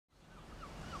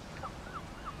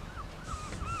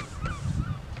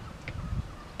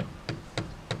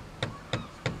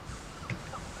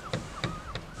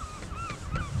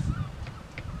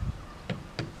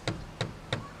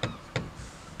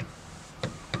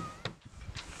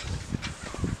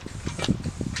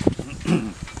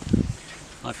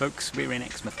folks, we're in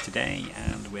Exmouth today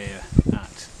and we're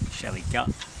at Shelley Gut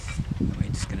and we're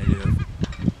just going to do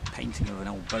a painting of an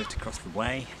old boat across the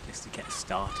way just to get us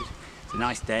started. It's a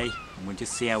nice day and we'll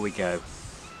just see how we go.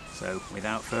 So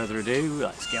without further ado,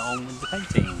 let's get on with the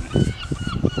painting.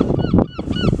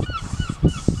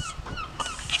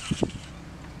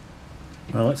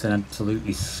 Well, it's an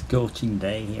absolutely scorching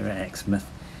day here at Exmouth.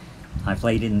 I've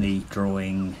laid in the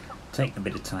drawing, taken a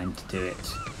bit of time to do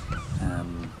it,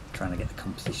 trying to get the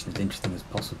composition as interesting as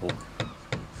possible.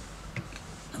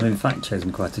 I've in fact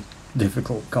chosen quite a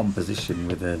difficult composition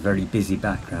with a very busy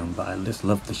background, but I just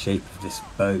love the shape of this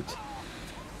boat.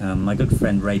 My good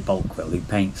friend Ray Balkwell, who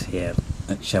paints here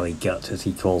at Shelley Gut, as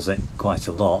he calls it, quite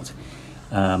a lot,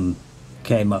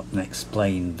 came up and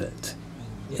explained that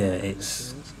the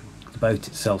boat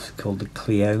itself is called the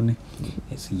Plein.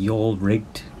 It's yawl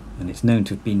rigged and it's known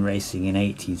to have been racing in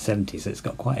 1870, so it's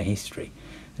got quite a history.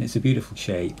 And it's a beautiful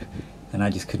shape and I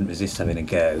just couldn't resist having a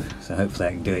go, so hopefully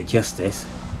I can do it justice.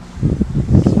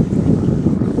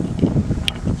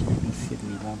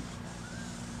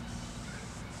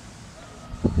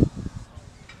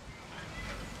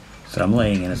 So I'm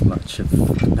laying in as much of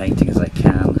the painting as I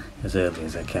can, as early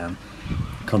as I can,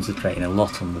 concentrating a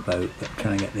lot on the boat, but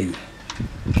trying to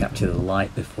capture the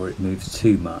light before it moves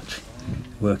too much.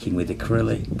 Working with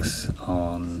acrylics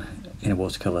in a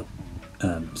watercolour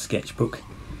sketchbook,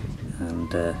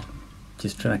 and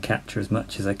just trying to capture as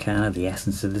much as I can of the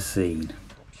essence of the scene.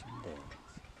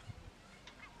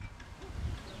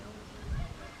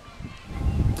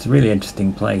 It's a really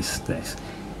interesting place, this.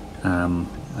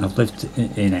 I've lived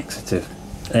in Exeter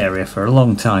area for a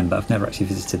long time, but I've never actually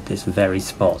visited this very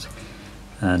spot,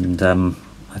 and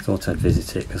I thought I'd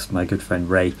visit it because my good friend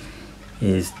Ray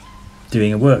is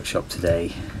doing a workshop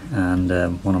today, and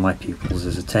one of my pupils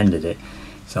has attended it,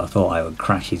 so I thought I would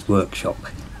crash his workshop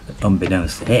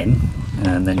unbeknownst to him,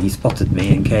 and then he spotted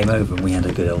me and came over and we had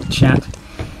a good old chat.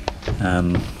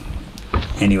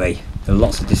 Anyway, there are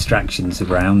lots of distractions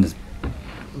around. There's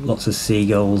lots of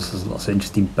seagulls, there's lots of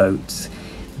interesting boats,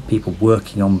 people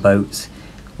working on boats,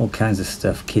 all kinds of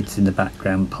stuff, kids in the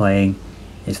background playing.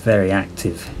 It's very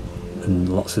active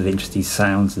and lots of interesting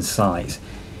sounds and sights,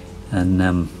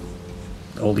 and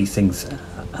all these things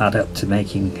add up to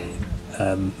making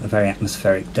a very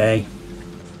atmospheric day.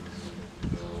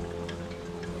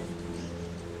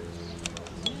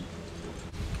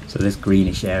 So this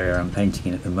greenish area I'm painting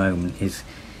in at the moment is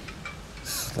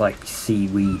slightly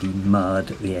seaweedy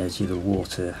mud at the edge of the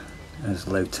water as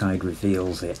low tide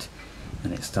reveals it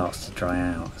and it starts to dry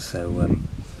out, so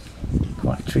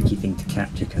quite a tricky thing to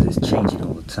capture because it's changing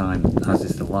all the time, as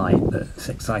is the light, but it's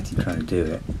exciting trying to do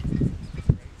it.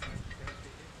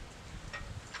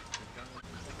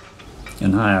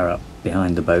 And higher up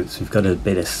behind the boats we've got a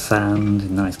bit of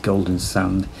sand, nice golden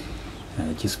sand,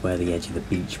 just where the edge of the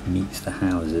beach meets the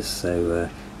houses, so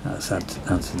that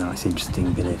adds a nice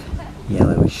interesting bit of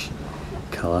yellowish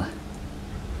colour.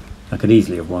 I could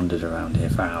easily have wandered around here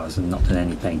for hours and not done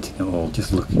any painting at all,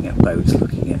 just looking at boats,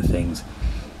 looking at things.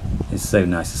 It's so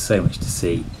nice, there's so much to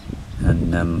see,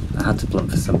 and I had to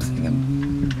blunt for something,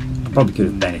 and I probably could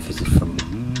have benefited from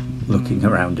looking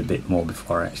around a bit more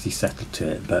before I actually settled to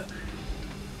it, but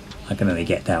I can only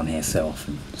get down here so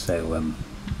often, so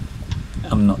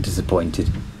I'm not disappointed.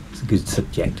 It's a good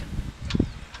subject.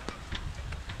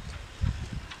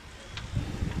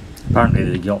 Apparently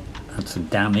the yacht had some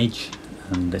damage,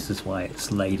 and this is why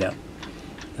it's laid up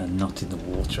and not in the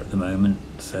water at the moment,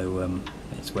 so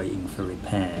it's waiting for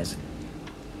repairs,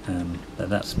 but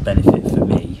that's a benefit for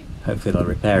me. Hopefully they'll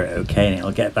repair it okay and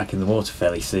it'll get back in the water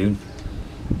fairly soon.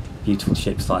 Beautiful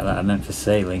ships like that are meant for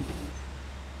sailing.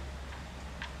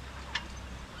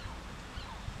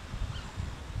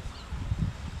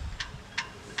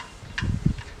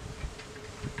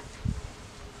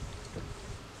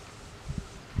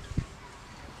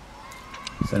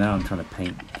 So now I'm trying to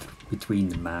paint between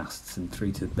the masts and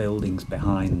through to the buildings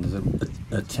behind. There's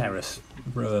a terrace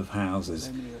row of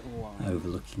houses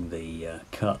overlooking the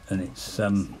cut, and it's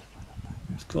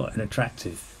quite an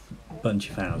attractive bunch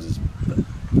of houses, but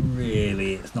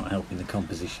really it's not helping the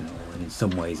composition at all, and in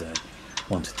some ways I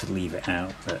wanted to leave it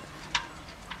out, but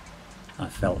I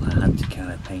felt I had to kind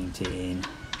of paint it in,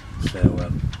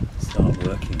 so start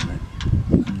working on it,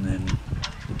 and then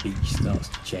the beach starts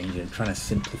to change and trying to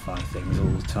simplify things all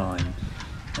the time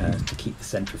to keep the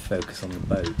centre of focus on the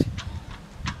boat.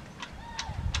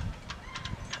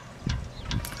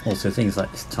 Also things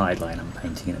like this tide line I'm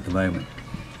painting in at the moment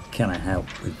kind of help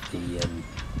with the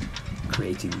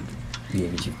creating the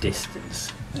image of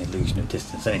distance, the illusion of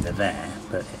distance. I mean, they're there,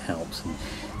 but it helps. And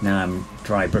now I'm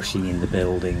dry brushing in the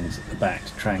buildings at the back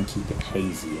to try and keep it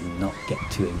hazy and not get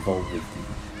too involved with them.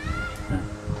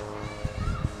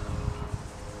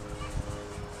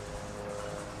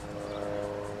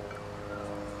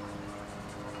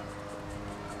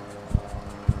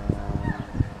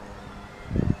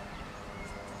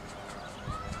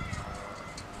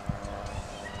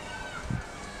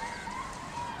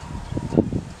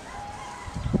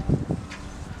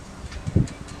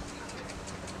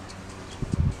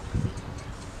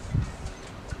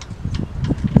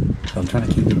 I'm trying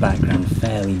to keep the background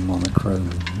fairly monochrome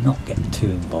and not get too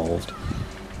involved,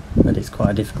 but it's quite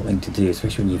a difficult thing to do,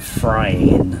 especially when you're frying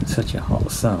in such a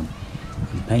hot sun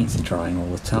and paints are drying all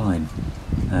the time.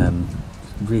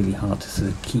 It's really hard to sort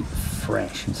of keep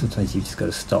fresh, and sometimes you've just got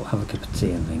to stop, have a cup of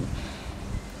tea and think,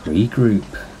 regroup.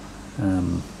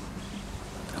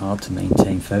 Hard to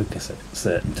maintain focus at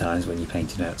certain times when you're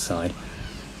painting outside,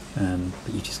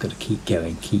 but you just got to keep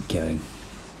going, keep going.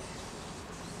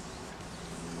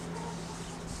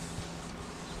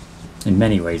 In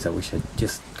many ways I wish I'd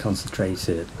just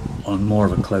concentrated on more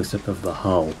of a close-up of the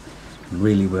hull and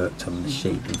really worked on the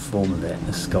shape and form of it and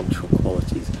the sculptural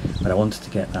qualities, but I wanted to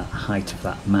get that height of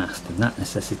that mast, and that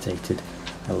necessitated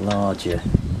a larger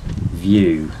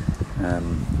view,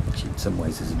 which in some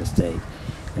ways is a mistake.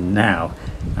 And now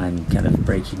I'm kind of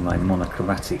breaking my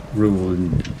monochromatic rule,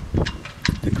 and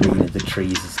the green of the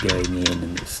trees is going in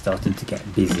and it's starting to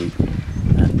get busy,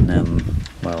 and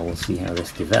well, we'll see how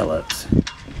this develops.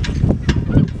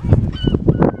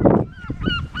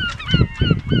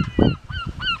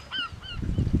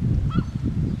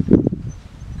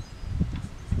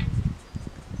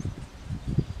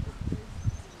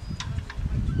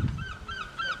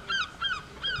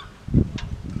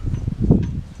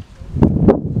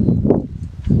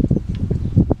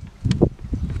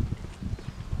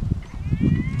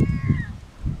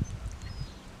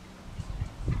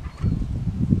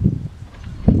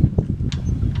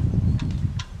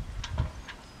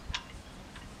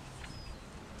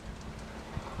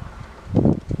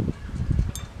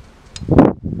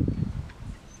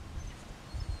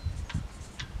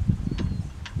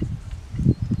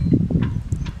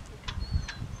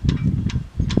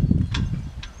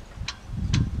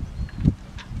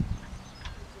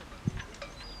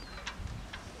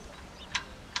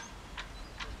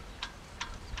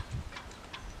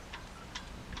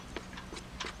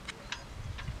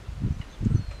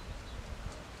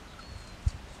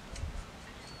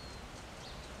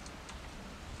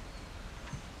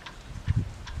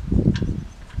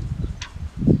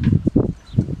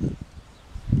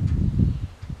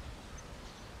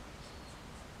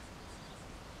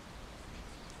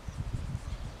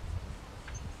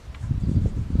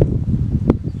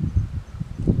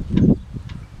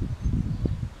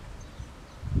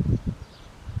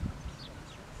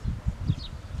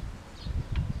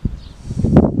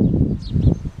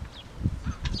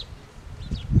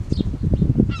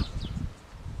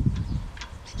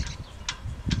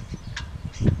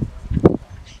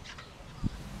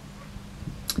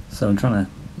 So I'm trying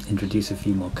to introduce a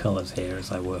few more colours here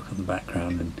as I work on the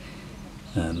background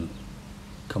and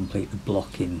complete the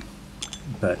blocking,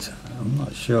 but I'm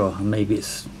not sure. Maybe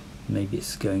it's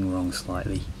going wrong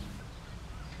slightly.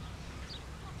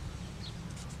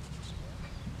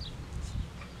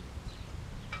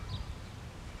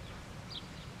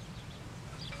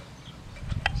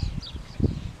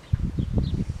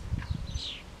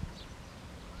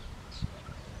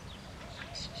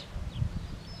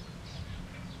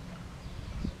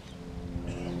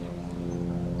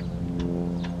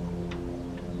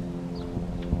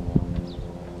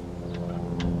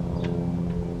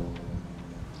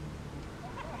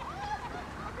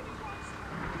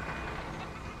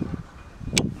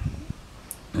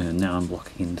 And now I'm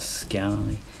blocking in the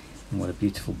sky, and what a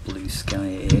beautiful blue sky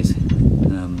it is.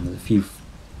 There's a few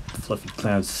fluffy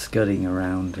clouds scudding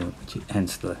around,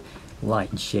 hence the light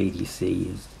and shade you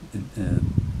see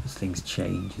as things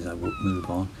change as I move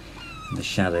on. And the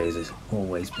shadows is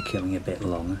always becoming a bit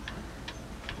longer.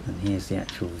 And here's the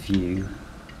actual view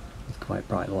with quite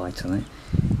bright light on it.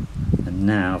 And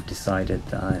now I've decided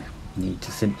that I need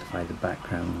to simplify the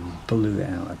background and blue it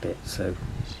out a bit, so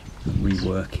I'm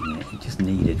reworking it. It just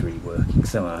needed reworking,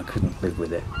 somehow I couldn't live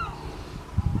with it.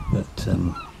 But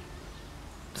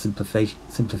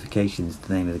simplification is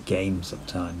the name of the game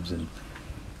sometimes, and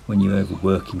when you're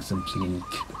overworking something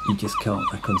you just can't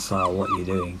reconcile what you're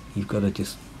doing. You've got to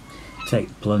just take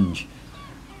the plunge,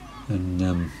 and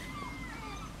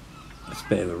it's a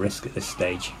bit of a risk at this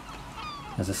stage.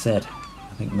 As I said,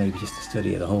 I think maybe just a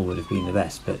study of the whole would have been the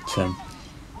best, but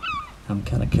I'm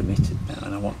kind of committed now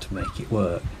and I want to make it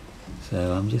work,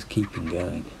 so I'm just keeping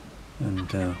going,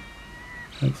 and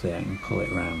hopefully I can pull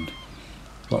it round.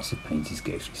 Lots of paintings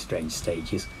go through strange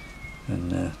stages,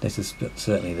 and this is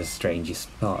certainly the strangest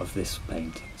part of this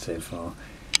painting so far.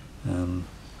 So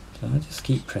I just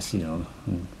keep pressing on,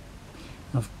 and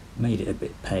I've made it a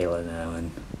bit paler now,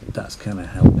 and that's kind of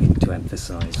helping to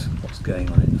emphasise what's going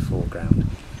on in the foreground.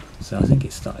 So I think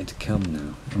it's starting to come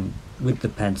now, and with the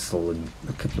pencil and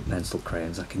a couple of pencil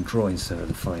crayons I can draw in some of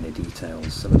the finer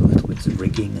details, some of the little bits of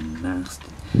rigging and mast,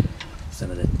 and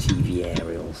some of the TV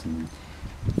aerials and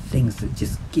things that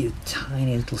just give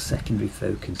tiny little secondary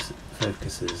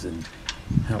focuses and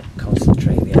help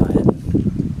concentrate the eye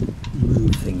and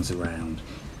move things around.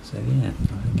 So yeah,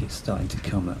 I think it's starting to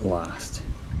come at last.